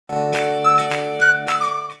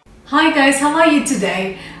Hi guys, how are you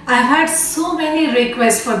today? I've had so many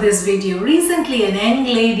requests for this video. Recently, a young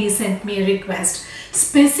lady sent me a request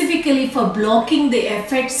specifically for blocking the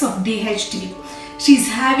effects of DHT. She's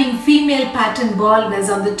having female pattern baldness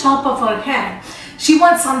on the top of her head. She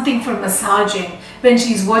wants something for massaging when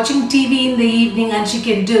she's watching TV in the evening and she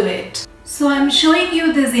can do it. So I'm showing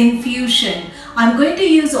you this infusion. I'm going to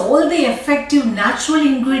use all the effective natural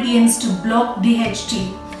ingredients to block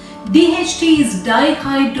DHT. DHT is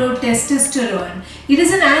dihydrotestosterone. It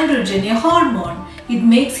is an androgen, a hormone. It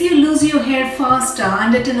makes you lose your hair faster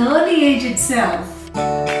and at an early age itself.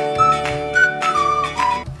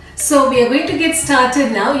 So we are going to get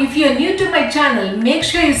started now. If you are new to my channel, make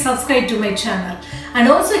sure you subscribe to my channel. And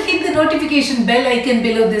also hit the notification bell icon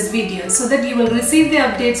below this video so that you will receive the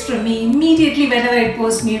updates from me immediately whenever I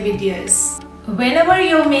post new videos. Whenever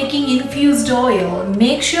you're making infused oil,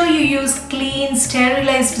 make sure you use clean,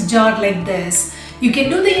 sterilized jar like this. You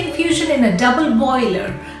can do the infusion in a double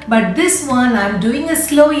boiler, but this one I'm doing a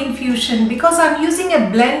slow infusion because I'm using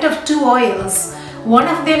a blend of two oils. One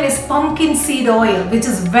of them is pumpkin seed oil, which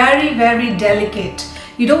is very delicate.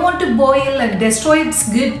 You don't want to boil and destroy its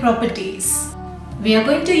good properties. We are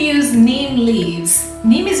going to use neem leaves.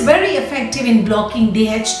 Neem is very effective in blocking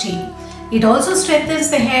DHT. It also strengthens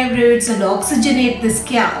the hair roots and oxygenates the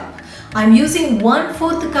scalp. I'm using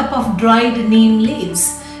 1/4 cup of dried neem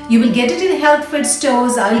leaves. You will get it in health food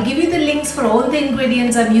stores. I'll give you the links for all the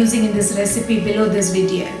ingredients I'm using in this recipe below this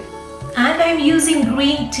video. And I'm using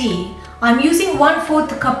green tea. I'm using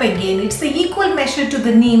 1/4 cup again. It's the equal measure to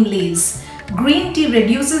the neem leaves. Green tea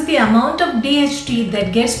reduces the amount of DHT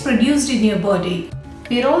that gets produced in your body.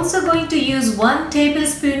 We're also going to use 1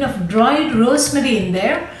 tablespoon of dried rosemary in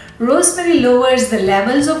there. Rosemary lowers the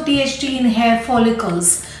levels of DHT in hair follicles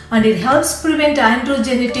and it helps prevent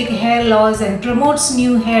androgenetic hair loss and promotes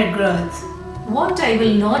new hair growth. What I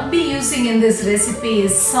will not be using in this recipe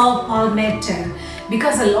is saw palmetto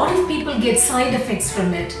because a lot of people get side effects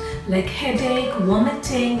from it like headache,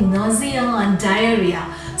 vomiting, nausea and diarrhea.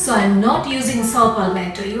 So I'm not using saw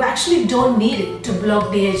palmetto. You actually don't need it to block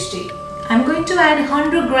DHT. I'm going to add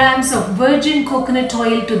 100 grams of virgin coconut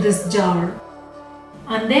oil to this jar.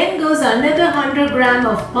 And then goes another 100 grams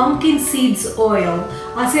of pumpkin seeds oil.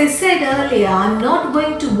 As I said earlier, I'm not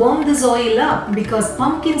going to warm this oil up because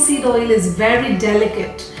pumpkin seed oil is very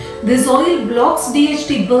delicate. This oil blocks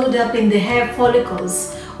DHT buildup in the hair follicles.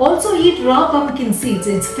 Also eat raw pumpkin seeds.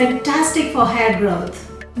 It's fantastic for hair growth.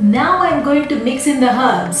 Now I'm going to mix in the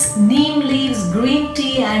herbs, neem leaves, green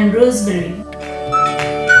tea and rosemary.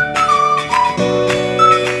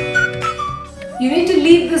 You need to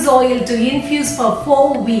leave this oil to infuse for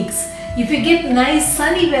 4 weeks. If you get nice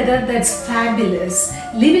sunny weather, that's fabulous.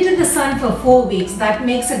 Leave it in the sun for 4 weeks. That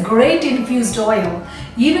makes a great infused oil.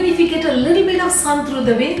 Even if you get a little bit of sun through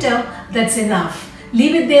the winter, that's enough.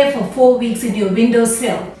 Leave it there for 4 weeks in your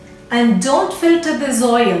windowsill. And don't filter this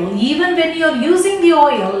oil. Even when you're using the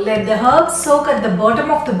oil, let the herbs soak at the bottom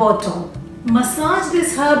of the bottle. Massage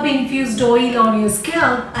this herb infused oil on your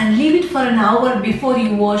scalp and leave it for an hour before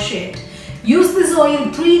you wash it. Use this oil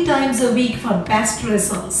 3 times a week for best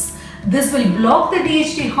results. This will block the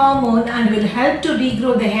DHT hormone and will help to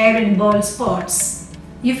regrow the hair in bald spots.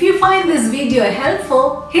 If you find this video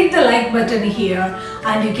helpful, hit the like button here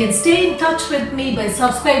and you can stay in touch with me by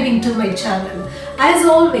subscribing to my channel. As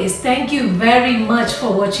always, thank you very much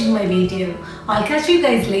for watching my video. I'll catch you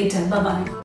guys later. Bye-bye.